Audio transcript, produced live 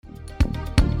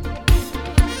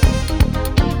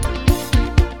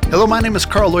Hello, my name is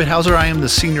Carl Lloyd Hauser. I am the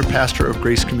senior pastor of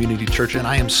Grace Community Church, and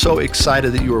I am so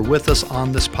excited that you are with us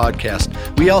on this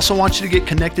podcast. We also want you to get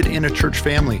connected in a church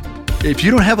family. If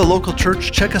you don't have a local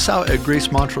church, check us out at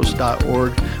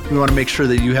gracemontrose.org. We want to make sure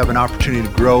that you have an opportunity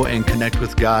to grow and connect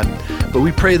with God. But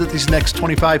we pray that these next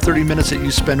 25, 30 minutes that you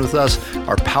spend with us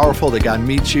are powerful, that God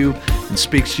meets you and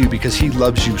speaks to you because He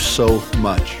loves you so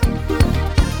much.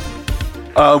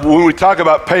 When we talk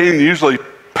about pain, usually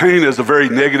pain is a very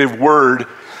negative word.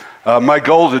 My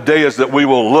goal today is that we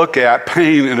will look at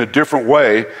pain in a different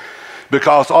way,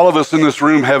 because all of us in this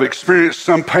room have experienced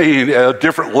some pain at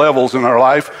different levels in our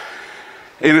life,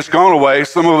 and it's gone away.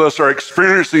 Some of us are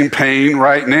experiencing pain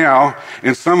right now,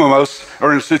 and some of us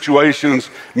are in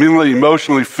situations mentally,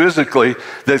 emotionally, physically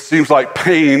that seems like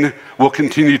pain will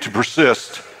continue to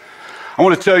persist. I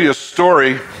want to tell you a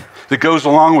story that goes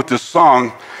along with this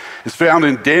song. It's found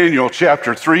in Daniel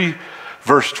chapter 3,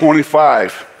 verse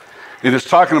 25. It is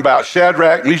talking about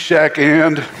Shadrach, Meshach,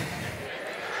 and...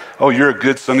 Oh, you're a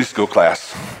good Sunday school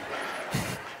class.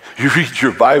 You read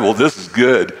your Bible. This is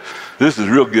good. This is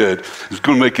real good. It's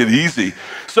going to make it easy.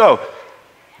 So,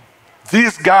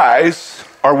 these guys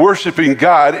are worshiping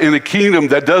God in a kingdom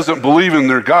that doesn't believe in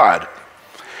their God.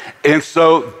 And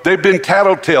so, they've been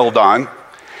tattletaled on,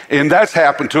 and that's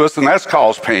happened to us, and that's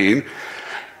caused pain.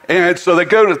 And so, they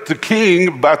go to the king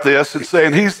about this and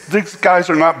saying, these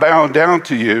guys are not bowing down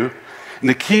to you. And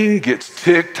the king gets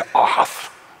ticked off.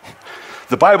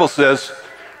 The Bible says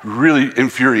really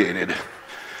infuriated,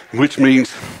 which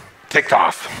means ticked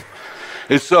off.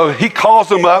 And so he calls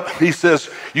them up. He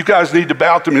says, you guys need to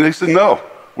bow to me. They said, no,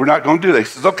 we're not going to do that. He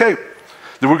says, okay,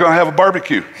 then we're going to have a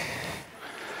barbecue.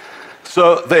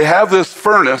 So they have this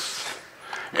furnace,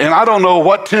 and I don't know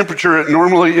what temperature it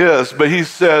normally is, but he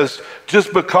says,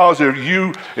 just because of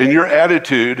you and your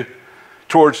attitude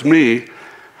towards me,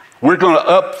 we're going to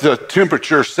up the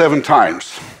temperature 7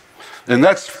 times. And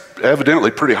that's evidently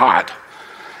pretty hot.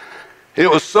 It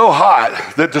was so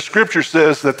hot that the scripture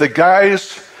says that the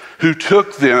guys who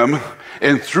took them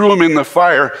and threw them in the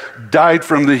fire died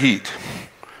from the heat.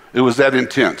 It was that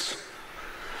intense.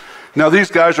 Now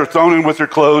these guys are thrown in with their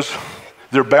clothes.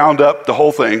 They're bound up, the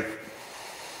whole thing.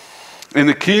 And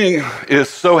the king is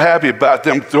so happy about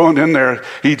them thrown in there,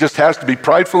 he just has to be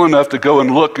prideful enough to go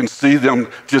and look and see them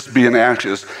just being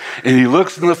ashes. And he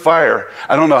looks in the fire.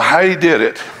 I don't know how he did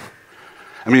it.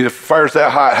 I mean, if the fire's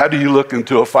that hot, how do you look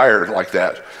into a fire like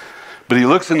that? But he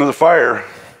looks into the fire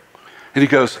and he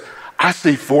goes, I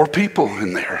see 4 people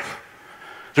in there.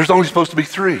 There's only supposed to be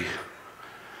 3.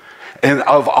 And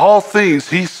of all things,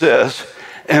 he says,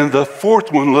 and the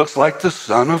 4th one looks like the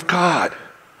Son of God.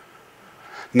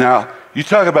 Now, you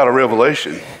talk about a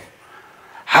revelation.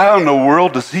 How in the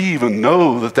world does he even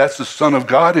know that that's the Son of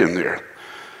God in there?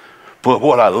 But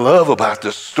what I love about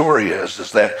this story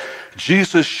is that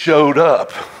Jesus showed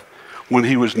up when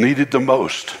he was needed the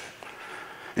most.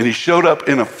 And he showed up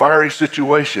in a fiery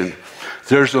situation.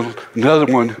 There's another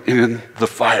one in the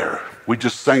fire. We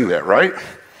just sang that, right?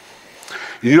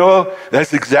 You know,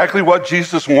 that's exactly what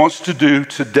Jesus wants to do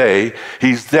today.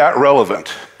 He's that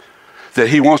relevant, that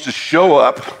he wants to show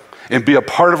up and be a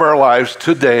part of our lives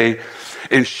today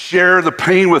and share the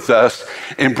pain with us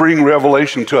and bring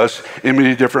revelation to us in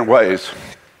many different ways.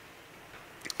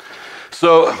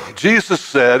 So Jesus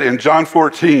said in John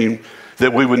 14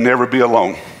 that we would never be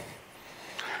alone.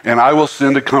 And I will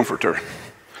send a comforter.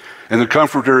 And the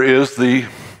comforter is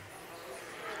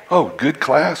good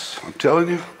class, I'm telling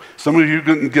you. Some of you are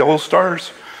going to get gold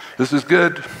stars. This is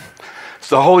good. It's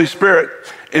the Holy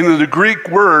Spirit. And the Greek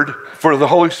word for the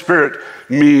Holy Spirit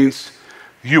means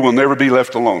you will never be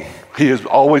left alone. He is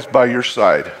always by your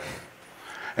side.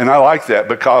 And I like that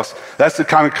because that's the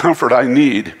kind of comfort I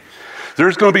need.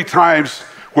 There's going to be times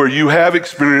where you have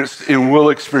experienced and will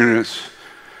experience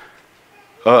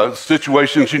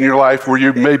situations in your life where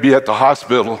you may be at the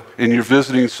hospital and you're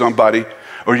visiting somebody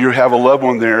or you have a loved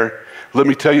one there. Let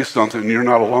me tell you something, you're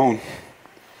not alone.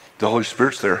 The Holy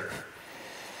Spirit's there.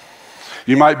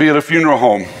 You might be at a funeral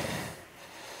home.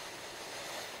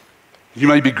 You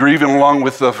may be grieving along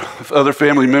with other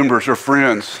family members or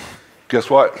friends. Guess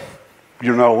what?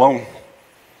 You're not alone.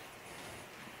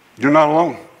 You're not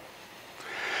alone.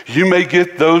 You may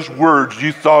get those words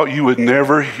you thought you would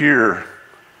never hear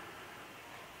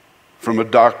from a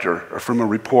doctor or from a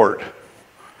report.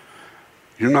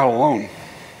 You're not alone.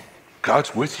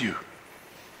 God's with you.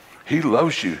 He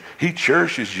loves you. He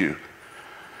cherishes you.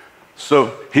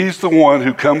 So he's the one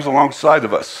who comes alongside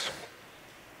of us.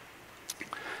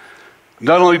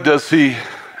 Not only does he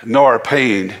know our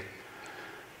pain,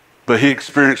 but he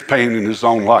experienced pain in his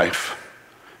own life.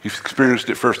 He's experienced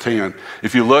it firsthand.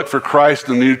 If you look for Christ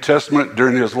in the New Testament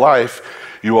during his life,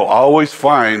 you will always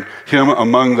find him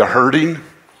among the hurting,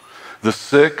 the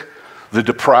sick, the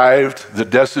deprived, the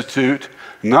destitute,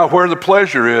 not where the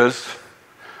pleasure is,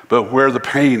 but where the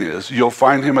pain is. You'll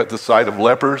find him at the side of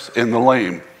lepers and the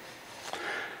lame.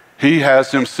 He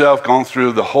has himself gone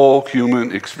through the whole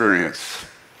human experience.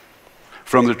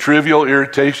 From the trivial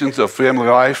irritations of family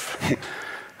life.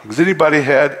 Has anybody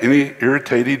had any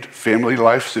irritated family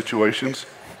life situations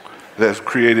that have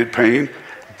created pain?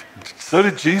 So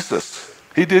did Jesus.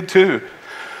 He did too.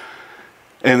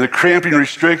 And the cramping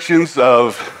restrictions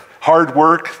of hard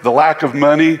work, the lack of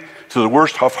money, to the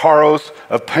worst of horrors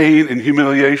of pain and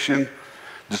humiliation,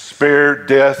 despair,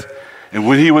 death. And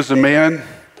when he was a man,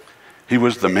 he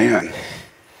was the man.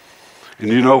 And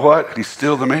you know what? He's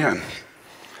still the man.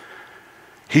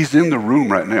 He's in the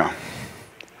room right now.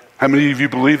 How many of you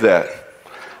believe that?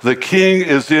 The King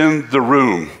is in the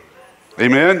room.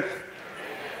 Amen?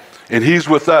 And he's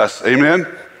with us. Amen?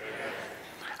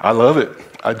 I love it.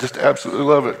 I just absolutely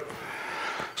love it.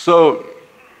 So,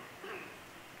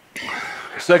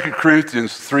 2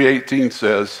 Corinthians 3:18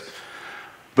 says,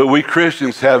 but we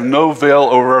Christians have no veil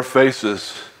over our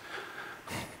faces.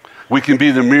 We can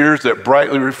be the mirrors that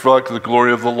brightly reflect the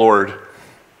glory of the Lord.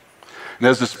 And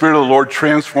as the Spirit of the Lord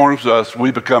transforms us, we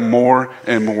become more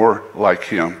and more like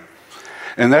him.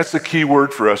 And that's the key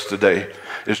word for us today,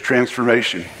 is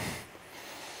transformation.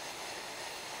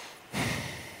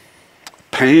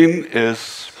 Pain,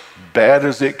 as bad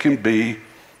as it can be,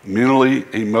 mentally,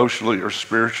 emotionally, or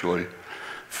spiritually,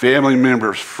 family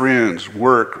members, friends,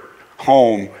 work,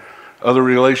 home, other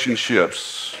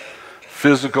relationships,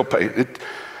 physical pain.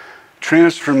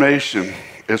 Transformation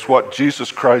is what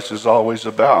Jesus Christ is always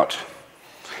about.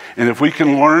 And if we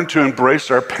can learn to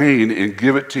embrace our pain and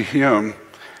give it to him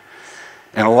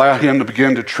and allow him to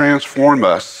begin to transform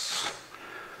us,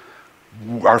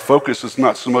 our focus is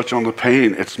not so much on the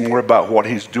pain, it's more about what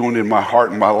he's doing in my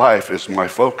heart and my life is my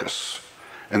focus.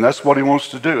 And that's what he wants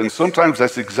to do. And sometimes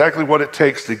that's exactly what it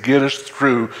takes to get us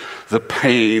through the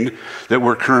pain that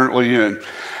we're currently in.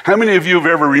 How many of you have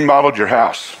ever remodeled your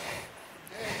house?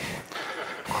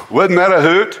 Wasn't that a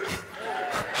hoot?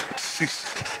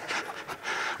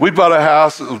 We bought a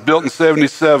house that was built in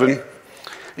 77,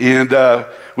 and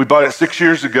we bought it 6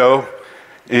 years ago.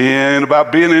 And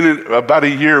about being in it about a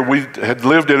year, we had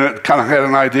lived in it, kind of had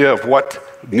an idea of what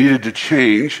needed to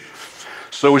change.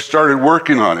 So we started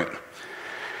working on it.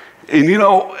 And you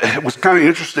know, it was kind of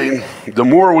interesting. The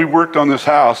more we worked on this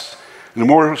house, and the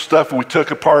more stuff we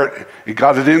took apart and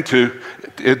got it into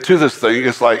this thing,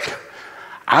 it's like,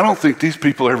 I don't think these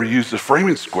people ever used the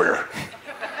framing square.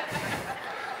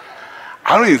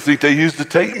 I don't even think they used the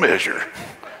tape measure.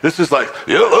 This is like,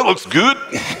 yeah, that looks good.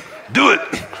 Do it.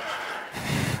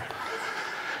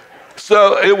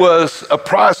 So it was a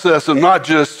process of not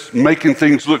just making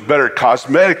things look better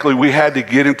cosmetically. We had to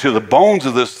get into the bones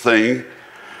of this thing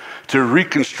to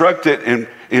reconstruct it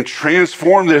and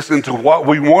transform this into what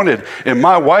we wanted. And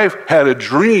my wife had a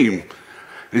dream.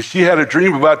 And she had a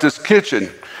dream about this kitchen.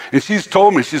 And she's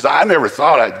told me, she's, I never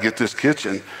thought I'd get this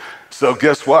kitchen. So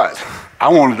guess what? I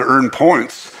wanted to earn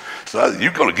points. So I said,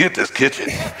 you're going to get this kitchen.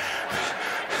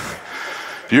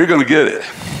 You're going to get it.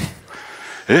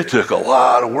 It took a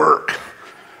lot of work.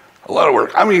 A lot of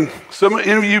work. I mean, some of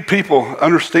you people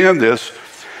understand this.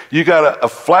 You got a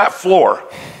flat floor.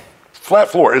 Flat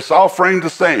floor. It's all framed the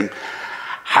same.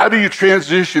 How do you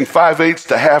transition 5/8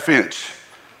 to 1/2 inch?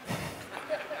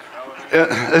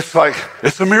 It's like,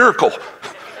 it's a miracle.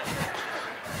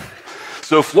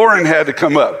 So flooring had to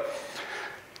come up.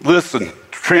 Listen,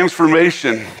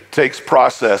 transformation takes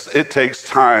process. It takes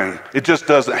time. It just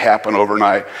doesn't happen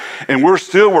overnight. And we're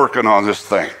still working on this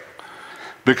thing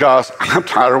because I'm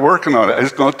tired of working on it.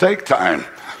 It's going to take time.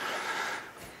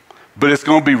 But it's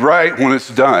going to be right when it's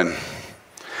done.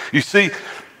 You see,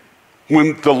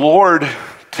 when the Lord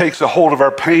takes a hold of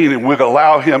our pain and we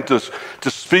allow him to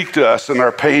speak to us in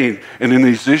our pain and in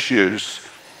these issues,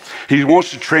 he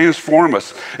wants to transform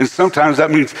us. And sometimes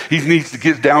that means he needs to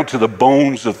get down to the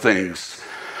bones of things.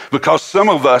 Because some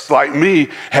of us, like me,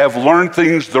 have learned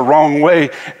things the wrong way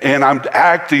and I'm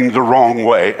acting the wrong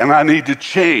way and I need to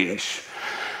change.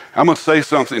 I'm going to say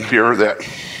something here that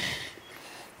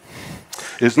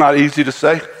is not easy to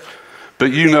say,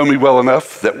 but you know me well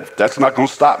enough that that's not going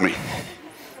to stop me.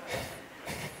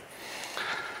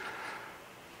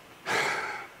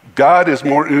 God is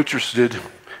more interested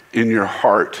in your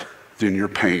heart than your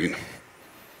pain.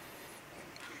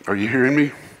 Are you hearing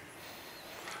me?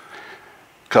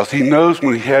 Because he knows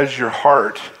when he has your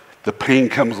heart, the pain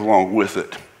comes along with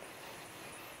it.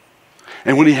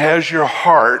 And when he has your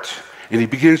heart and he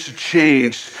begins to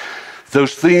change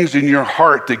those things in your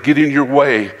heart that get in your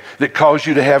way, that cause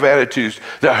you to have attitudes,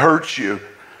 that hurt you,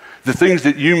 the things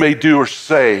that you may do or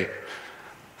say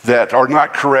that are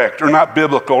not correct or not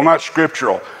biblical, not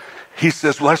scriptural. He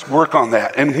says, let's work on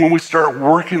that. And when we start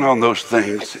working on those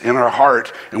things in our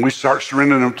heart and we start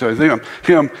surrendering them to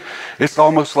him, it's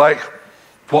almost like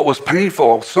what was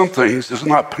painful, some things, is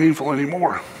not painful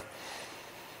anymore.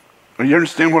 Do you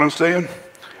understand what I'm saying?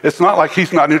 It's not like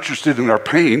he's not interested in our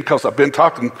pain, because I've been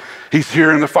talking, he's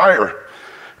here in the fire.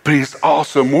 But he's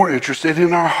also more interested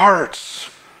in our hearts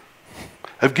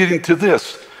of getting to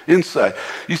this insight.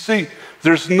 You see,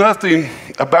 there's nothing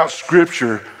about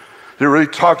Scripture that really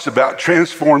talks about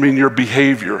transforming your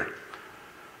behavior,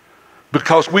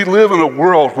 because we live in a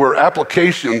world where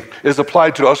application is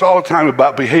applied to us all the time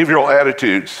about behavioral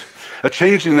attitudes, a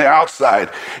change in the outside.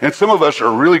 And some of us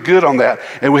are really good on that,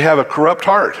 and we have a corrupt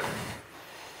heart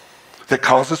that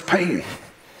causes pain.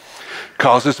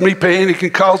 Causes me pain, it can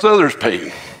cause others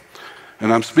pain.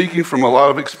 And I'm speaking from a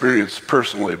lot of experience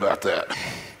personally about that.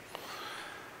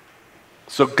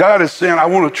 So God is saying, I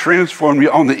want to transform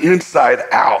you on the inside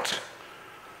out.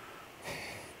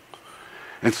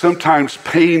 And sometimes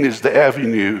pain is the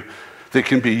avenue that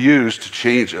can be used to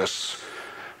change us,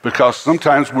 because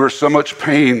sometimes we're so much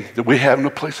pain that we have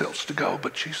no place else to go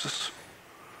but Jesus.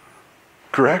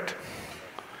 Correct?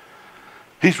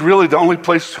 He's really the only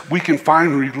place we can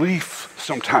find relief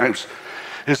sometimes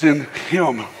is in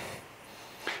him.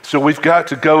 So we've got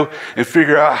to go and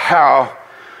figure out how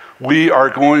we are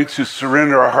going to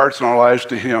surrender our hearts and our lives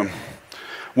to him.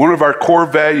 One of our core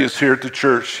values here at the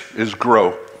church is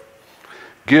grow.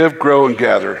 Give, grow, and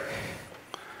gather.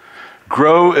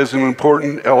 Grow is an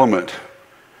important element.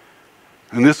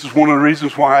 And this is one of the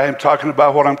reasons why I'm talking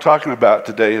about what I'm talking about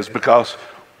today, is because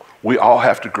we all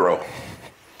have to grow.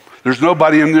 There's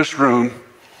nobody in this room,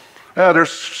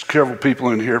 there's several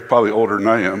people in here, probably older than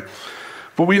I am,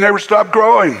 but we never stop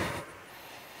growing.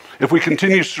 If we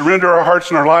continue to surrender our hearts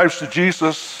and our lives to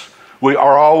Jesus, we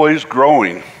are always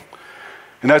growing.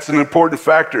 And that's an important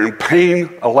factor. And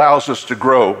pain allows us to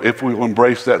grow if we will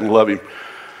embrace that and love him.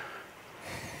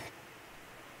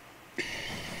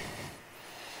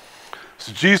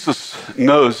 So Jesus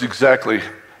knows exactly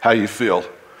how you feel.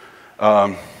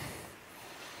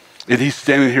 And he's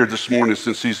standing here this morning,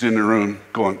 since he's in the room,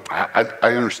 going, I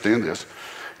understand this.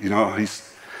 You know,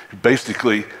 he's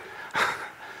basically,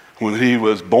 when he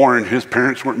was born, his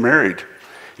parents weren't married.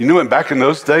 You know, and back in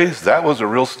those days, that was a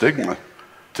real stigma.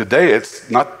 Today,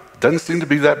 doesn't seem to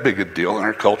be that big a deal in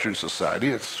our culture and society.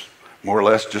 It's more or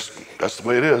less just, that's the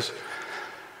way it is.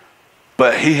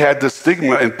 But he had this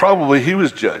stigma, and probably he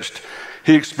was judged.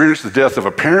 He experienced the death of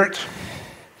a parent.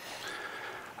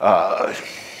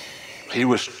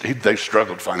 They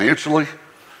struggled financially.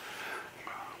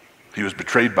 He was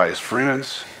betrayed by his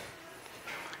friends.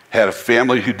 Had a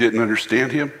family who didn't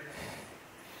understand him.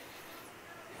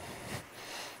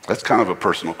 That's kind of a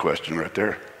personal question right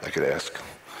there I could ask.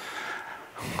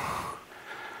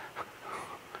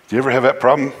 Do you ever have that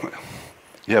problem?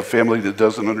 You have family that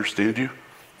doesn't understand you?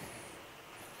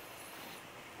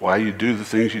 Why you do the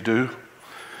things you do?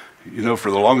 You know, for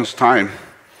the longest time,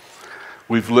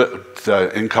 we've lived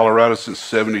in Colorado since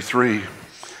 '73,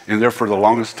 and there for the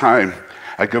longest time,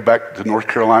 I go back to North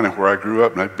Carolina where I grew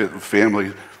up, and I'd be with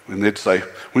family, and they'd say,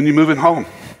 when you moving home?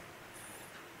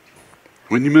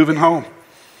 When you moving home?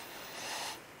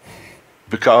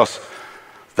 Because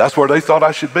that's where they thought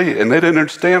I should be, and they didn't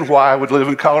understand why I would live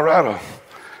in Colorado.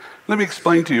 Let me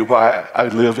explain to you why I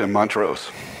live in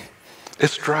Montrose.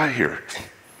 It's dry here.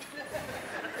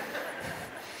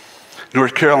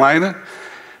 North Carolina,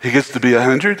 it gets to be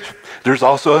 100. There's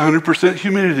also 100%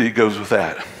 humidity that goes with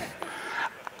that.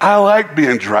 I like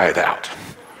being dried out.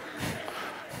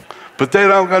 But they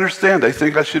don't understand. They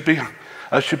think I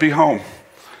should be home.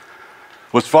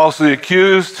 Was falsely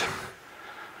accused,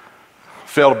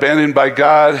 felt abandoned by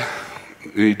God,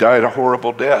 and he died a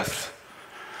horrible death.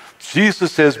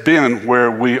 Jesus has been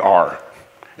where we are,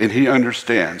 and he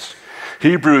understands.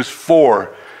 Hebrews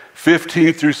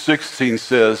 4:15 through 16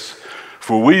 says,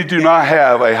 for we do not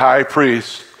have a high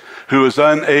priest who is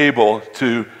unable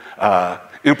to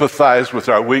empathize with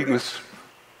our weakness.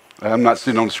 I'm not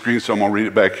sitting on the screen, so I'm going to read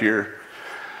it back here.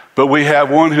 But we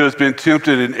have one who has been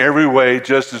tempted in every way,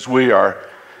 just as we are,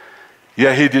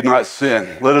 yet he did not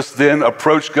sin. Let us then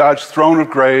approach God's throne of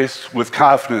grace with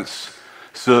confidence,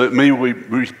 so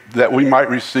that we might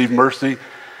receive mercy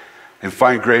and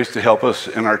find grace to help us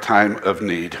in our time of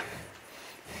need.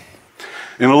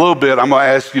 In a little bit, I'm going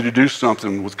to ask you to do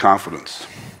something with confidence,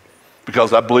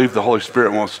 because I believe the Holy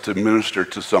Spirit wants to minister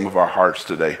to some of our hearts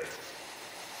today.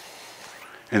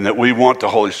 and that we want the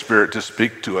Holy Spirit to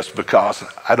speak to us because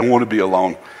I don't want to be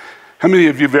alone. How many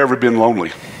of you have ever been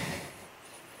lonely?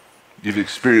 You've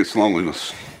experienced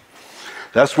loneliness.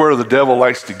 That's where the devil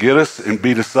likes to get us and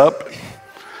beat us up,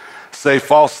 say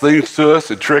false things to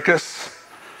us and trick us.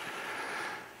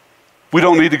 We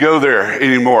don't need to go there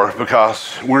anymore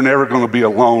because we're never going to be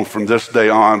alone from this day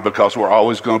on, because we're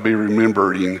always going to be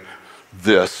remembering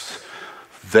this,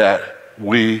 that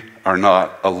we are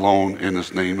not alone and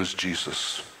his name is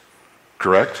Jesus.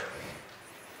 Correct?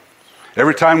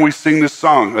 Every time we sing this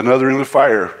song, Another in the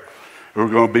Fire, we're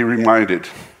going to be reminded,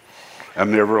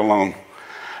 I'm never alone.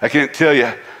 I can't tell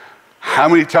you how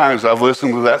many times I've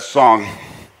listened to that song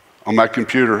on my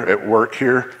computer at work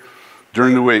here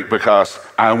during the week because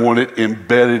I want it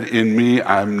embedded in me.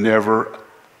 I'm never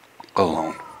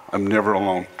alone. I'm never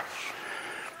alone.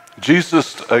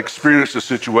 Jesus experienced a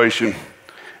situation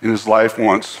in his life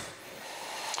once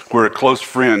where a close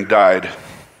friend died.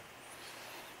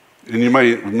 And you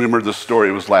may remember the story.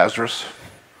 It was Lazarus.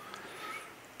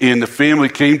 And the family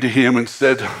came to him and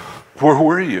said, "Where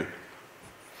were you?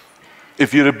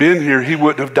 If you'd have been here, he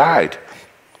wouldn't have died."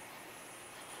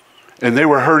 And they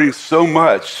were hurting so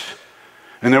much,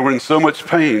 and they were in so much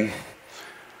pain.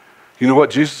 You know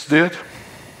what Jesus did?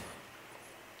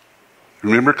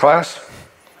 Remember, class?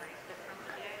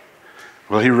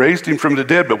 Well, he raised him from the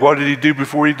dead, but what did he do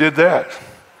before he did that?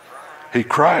 He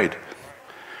cried.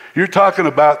 You're talking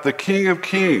about the King of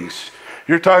Kings.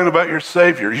 You're talking about your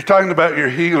Savior. You're talking about your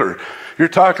healer. You're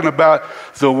talking about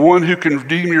the one who can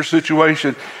redeem your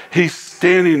situation. He's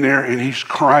standing there and he's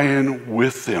crying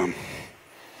with them.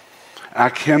 I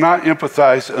cannot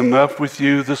empathize enough with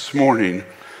you this morning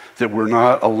that we're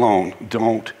not alone.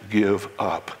 Don't give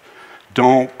up.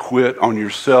 Don't quit on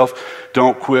yourself.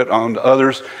 Don't quit on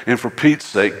others. And for Pete's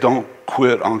sake, don't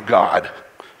quit on God.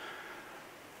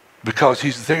 Because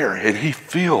he's there and he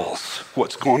feels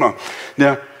what's going on.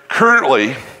 Now,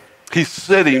 currently, he's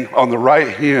sitting on the right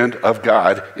hand of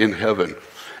God in heaven,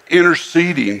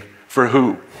 interceding for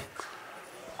who?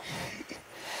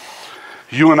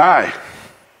 You and I.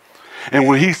 And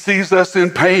when he sees us in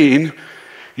pain,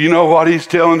 you know what he's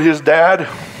telling his dad?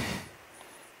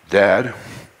 Dad,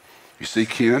 you see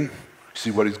Ken? You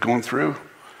see what he's going through?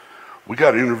 We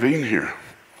got to intervene here.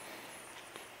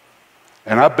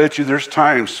 And I bet you there's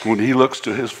times when he looks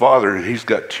to his father and he's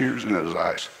got tears in his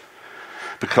eyes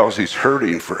because he's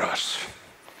hurting for us.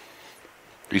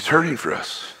 He's hurting for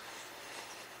us.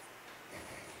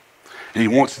 And he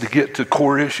wants to get to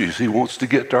core issues. He wants to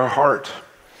get to our heart.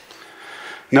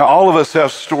 Now, all of us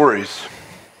have stories.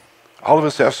 All of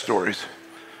us have stories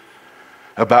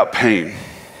about pain.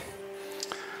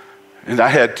 And I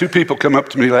had two people come up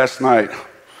to me last night,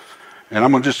 and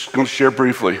I'm just going to share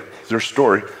briefly their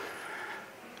story.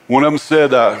 One of them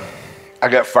said, I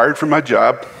got fired from my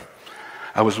job.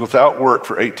 I was without work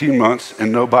for 18 months,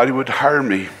 and nobody would hire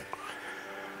me.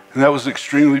 And that was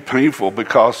extremely painful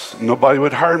because nobody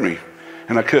would hire me,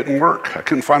 and I couldn't work. I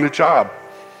couldn't find a job.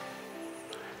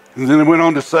 And then it went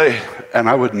on to say, and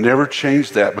I would never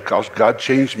change that because God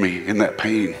changed me in that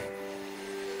pain.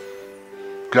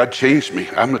 God changed me.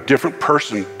 I'm a different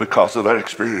person because of that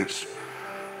experience.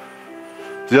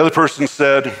 The other person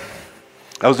said,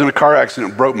 I was in a car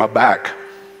accident and broke my back.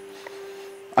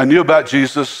 I knew about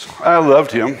Jesus. I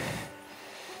loved him.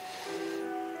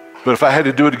 But if I had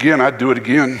to do it again, I'd do it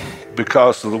again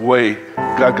because of the way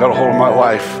God got a hold of my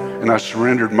life and I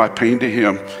surrendered my pain to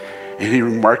him. And he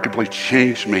remarkably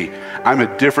changed me. I'm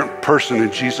a different person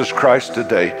in Jesus Christ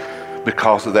today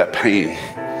because of that pain.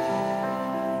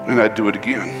 And I'd do it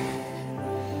again.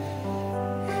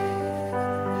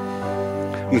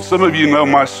 And some of you know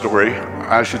my story.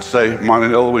 I should say mine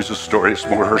and Eloise's story. It's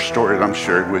more her story that I'm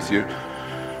sharing with you.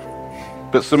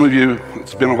 But some of you,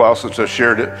 it's been a while since I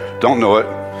shared it, don't know it.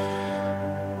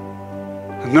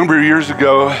 A number of years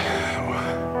ago,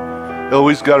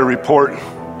 Eloise got a report.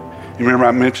 You remember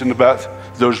I mentioned about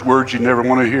those words you never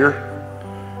want to hear?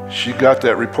 She got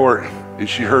that report and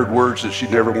she heard words that she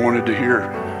never wanted to hear,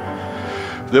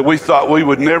 that we thought we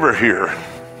would never hear.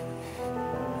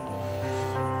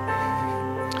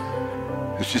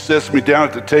 And she sits me down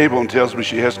at the table and tells me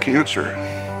she has cancer.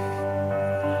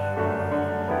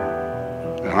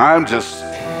 And I'm just,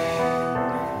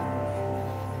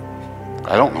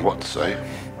 I don't know what to say.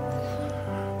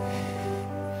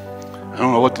 I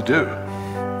don't know what to do.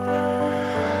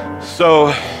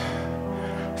 So,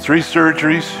 3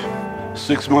 surgeries,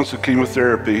 6 months of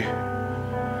chemotherapy,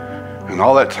 and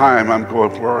all that time I'm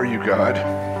going, where are you, God?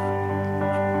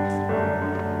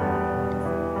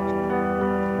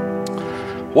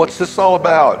 What's this all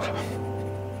about?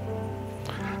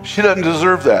 She doesn't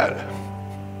deserve that.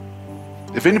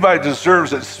 If anybody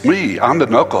deserves it, it's me. I'm the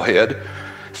knucklehead.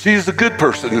 She's the good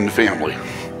person in the family.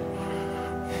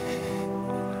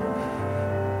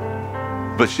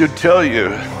 But she'd tell you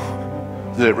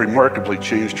that it remarkably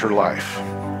changed her life.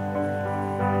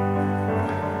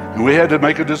 And we had to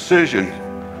make a decision.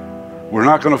 We're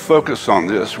not going to focus on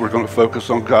this. We're going to focus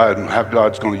on God and how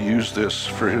God's going to use this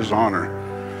for his honor.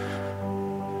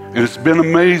 And it's been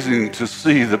amazing to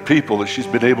see the people that she's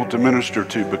been able to minister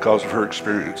to because of her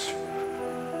experience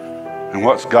and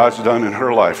what God's done in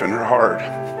her life and her heart.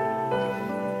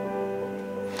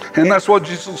 And that's what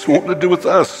Jesus wanted to do with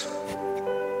us.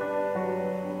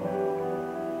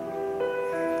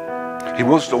 He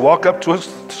wants to walk up to us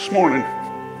this morning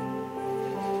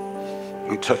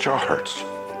and touch our hearts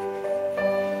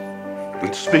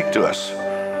and speak to us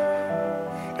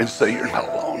and say, you're not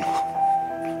alone.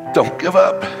 Don't give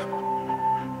up.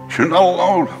 You're not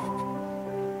alone.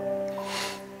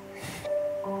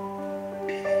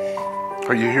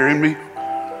 Are you hearing me?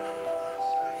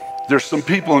 There's some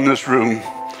people in this room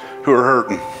who are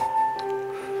hurting.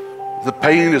 The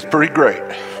pain is pretty great.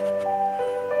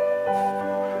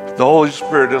 The Holy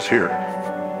Spirit is here.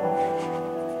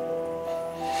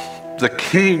 The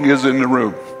King is in the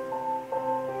room.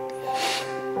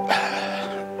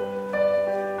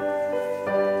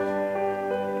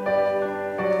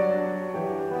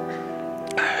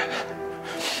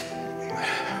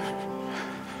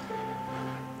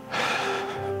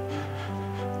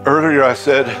 Earlier I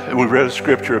said, and we read a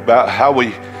scripture about how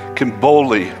we can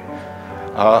boldly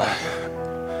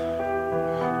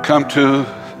come to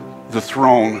the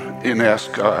throne and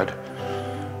ask God.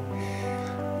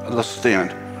 Let's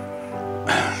stand.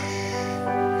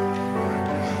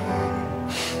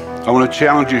 I want to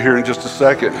challenge you here in just a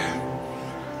second.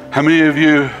 How many of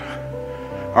you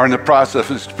are in the process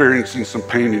of experiencing some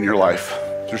pain in your life?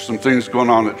 There's some things going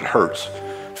on that hurts.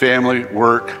 Family,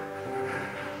 work,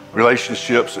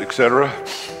 relationships, etc.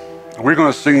 We're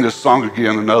going to sing this song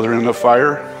again, Another in the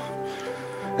Fire.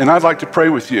 And I'd like to pray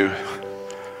with you.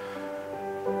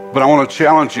 But I want to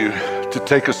challenge you to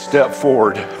take a step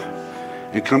forward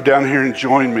and come down here and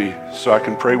join me so I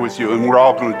can pray with you. And we're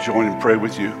all going to join and pray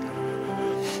with you.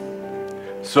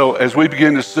 So as we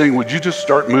begin to sing, would you just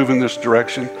start moving this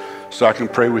direction so I can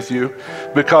pray with you?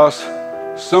 Because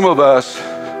some of us,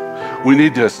 we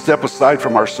need to step aside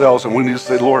from ourselves and we need to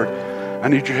say, Lord, I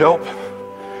need your help.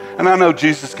 And I know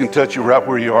Jesus can touch you right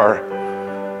where you are.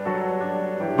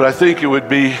 But I think it would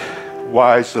be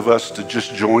wise of us to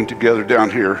just join together down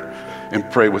here and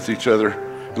pray with each other.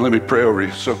 And let me pray over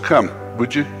you. So come,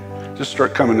 would you? Just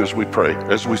start coming as we pray,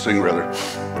 as we sing rather.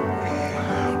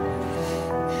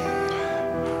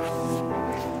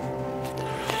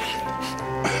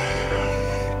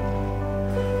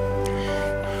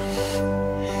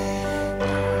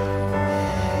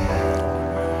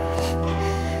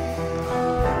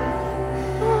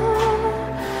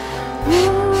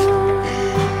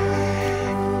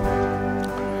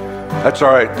 That's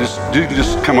all right. You can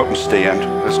just come up and stand.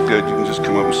 That's good. You can just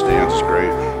come up and stand. It's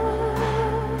great.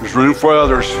 There's room for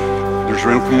others. There's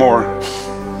room for more.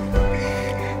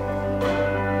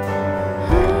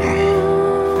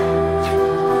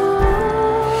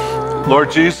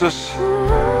 Lord Jesus,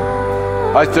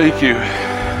 I thank you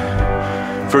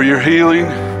for your healing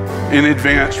in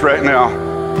advance right now.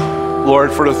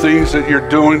 Lord, for the things that you're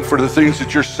doing, for the things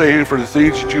that you're saying, for the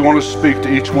things that you want to speak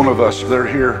to each one of us that are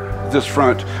here at this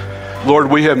front.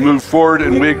 Lord, we have moved forward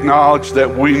and we acknowledge that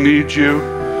we need you.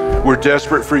 We're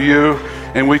desperate for you,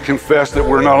 and we confess that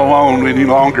we're not alone any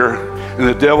longer. And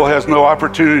the devil has no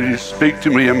opportunity to speak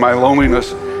to me in my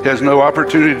loneliness. He has no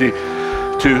opportunity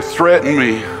to threaten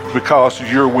me because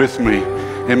you're with me.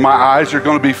 And my eyes are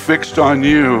going to be fixed on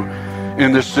you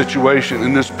in this situation,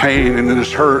 in this pain, and in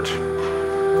this hurt.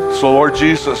 So Lord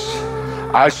Jesus,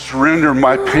 I surrender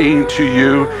my pain to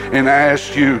you and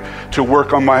ask you to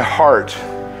work on my heart,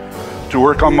 to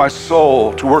work on my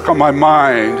soul, to work on my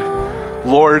mind.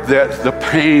 Lord, that the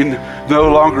pain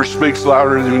no longer speaks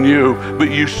louder than you,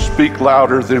 but you speak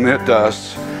louder than it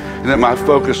does. And that my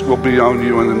focus will be on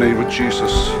you in the name of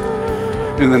Jesus.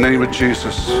 In the name of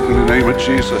Jesus. In the name of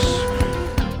Jesus.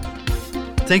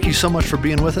 Thank you so much for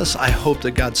being with us. I hope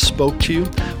that God spoke to you.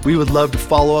 We would love to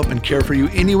follow up and care for you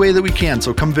any way that we can.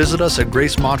 So come visit us at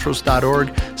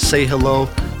gracemontrose.org. Say hello.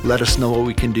 Let us know what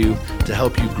we can do to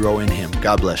help you grow in Him.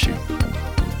 God bless you.